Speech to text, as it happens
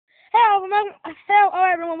Hello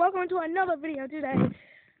everyone, welcome to another video today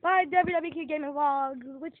by WW Kid Gaming Vlogs,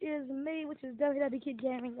 which is me, which is WW Kid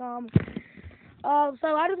Gaming. So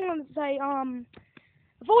I just wanted to say,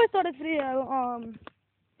 before we start this video,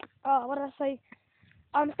 what did I say?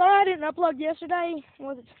 I'm sorry I didn't upload yesterday.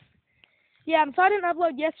 I'm sorry I didn't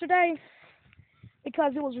upload yesterday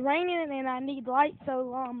because it was raining and I need light,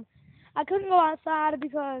 so, I couldn't go outside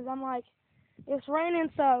because I'm like, it's raining,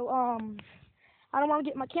 so, I don't want to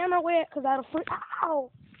get my camera wet because that'll freak.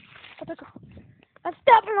 Ow! I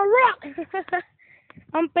stepped on a rock!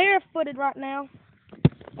 I'm barefooted right now.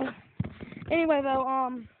 Anyway, though, I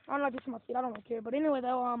don't know if it's my feet. I don't really care. But anyway,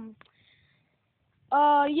 though,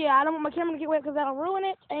 yeah, I don't want my camera to get wet because that'll ruin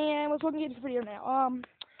it. And let's go ahead and get into the video now.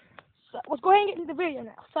 So let's go ahead and get into the video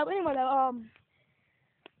now. So anyway, though,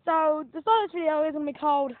 so the start of this video is going to be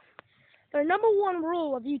called the #1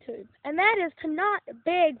 rule of YouTube, and that is to not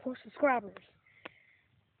beg for subscribers.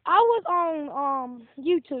 I was on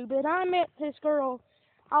YouTube and I met this girl.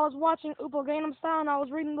 I was watching Uber Gangnam Style and I was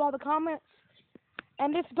reading all the comments,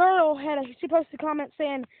 and this girl she posted a comment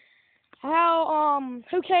saying how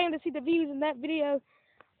who came to see the views in that video.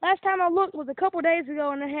 Last time I looked was a couple days ago,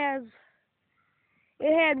 and it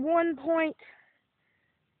had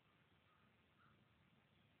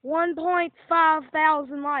 1.5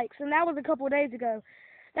 thousand likes, and that was a couple of days ago.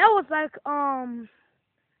 That was like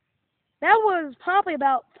that was probably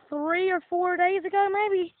about 3 or 4 days ago,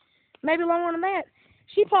 maybe longer than that.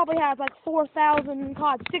 She probably has like 4,000,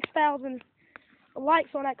 6,000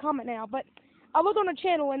 likes on that comment now. But I looked on her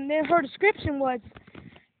channel, and then her description was,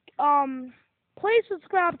 please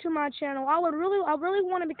subscribe to my channel. I really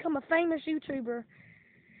want to become a famous YouTuber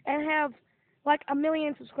and have like 1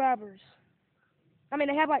 million subscribers. I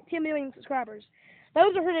mean, I have like 10 million subscribers.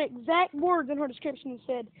 Those are her exact words in her description. It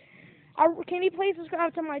said, can you please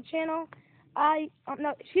subscribe to my channel?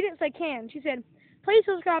 No, she didn't say can. She said, please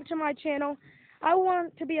subscribe to my channel. I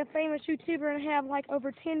want to be a famous YouTuber and have like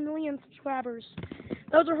over 10 million subscribers.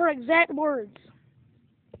 Those are her exact words.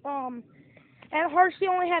 And she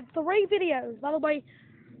only had 3 videos. By the way,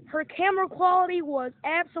 her camera quality was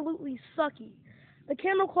absolutely sucky. The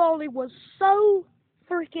camera quality was so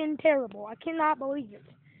freaking terrible. I cannot believe it.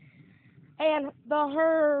 And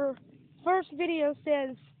her first video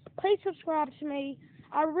says, please subscribe to me.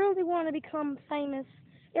 I really want to become famous.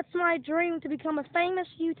 It's my dream to become a famous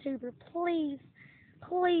YouTuber. Please,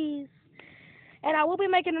 please. And I will be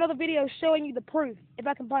making another video showing you the proof if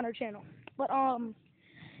I can find her channel. But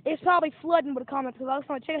it's probably flooding with comments because I was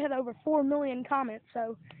going to check it had over 4 million comments,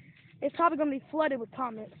 so it's probably going to be flooded with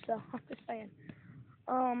comments. So I'm just saying.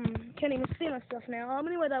 Can't even see myself now.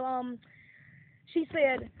 Anyway, though, she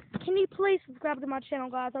said, can you please subscribe to my channel,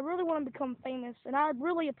 guys? I really want to become famous, and I'd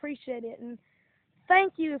really appreciate it. And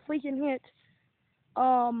thank you if we can hit,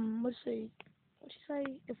 let's see, what'd she say?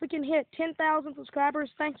 If we can hit 10,000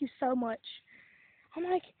 subscribers, thank you so much. I'm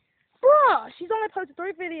like, bruh, she's only posted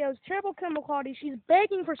 3 videos, terrible camera quality. She's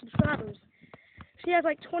begging for subscribers. She has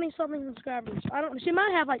like 20-something subscribers. She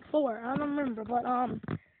might have like 4. I don't remember, but,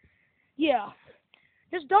 yeah.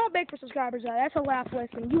 Just don't beg for subscribers, guys. That's a life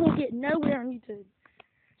lesson. You will get nowhere on YouTube.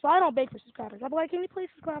 So I don't beg for subscribers. I'll be like, can you please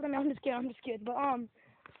subscribe to me? I'm just kidding. But,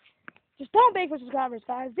 just don't beg for subscribers,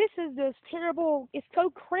 guys. This is just terrible. It's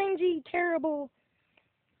so cringy, terrible.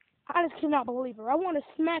 I just cannot believe her. I want to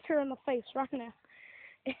smack her in the face right now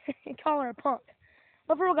and call her a punk.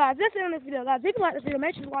 But for real, guys, that's the end of this video, guys. If you like this video,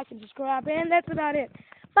 make sure to like and subscribe. And that's about it.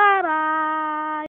 Bye-bye.